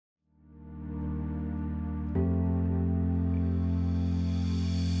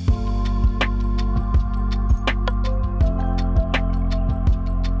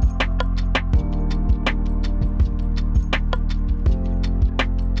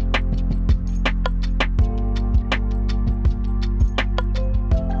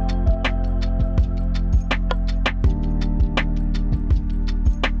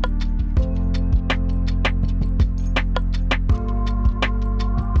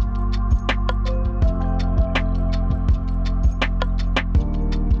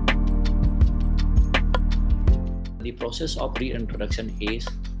process of reintroduction is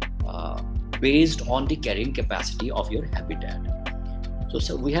based on the carrying capacity of your habitat.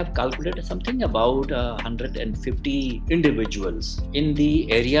 So we have calculated something about 150 individuals in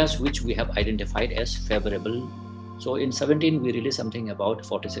the areas which we have identified as favorable. So in 17, we released something about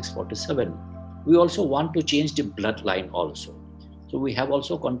 46, 47. We also want to change the bloodline also. So we have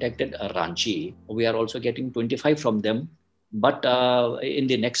also contacted a Ranchi. We are also getting 25 from them, but in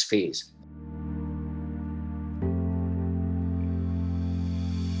the next phase.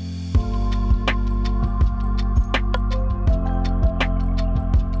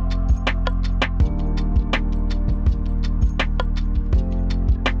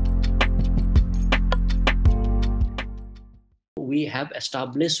 We have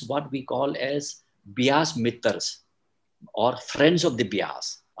established what we call as Beas Mitars or Friends of the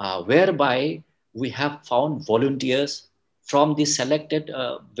Beas, whereby we have found volunteers from the selected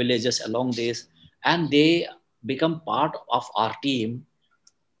villages along this, and they become part of our team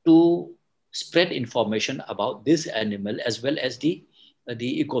to spread information about this animal as well as the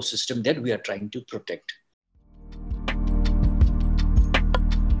ecosystem that we are trying to protect.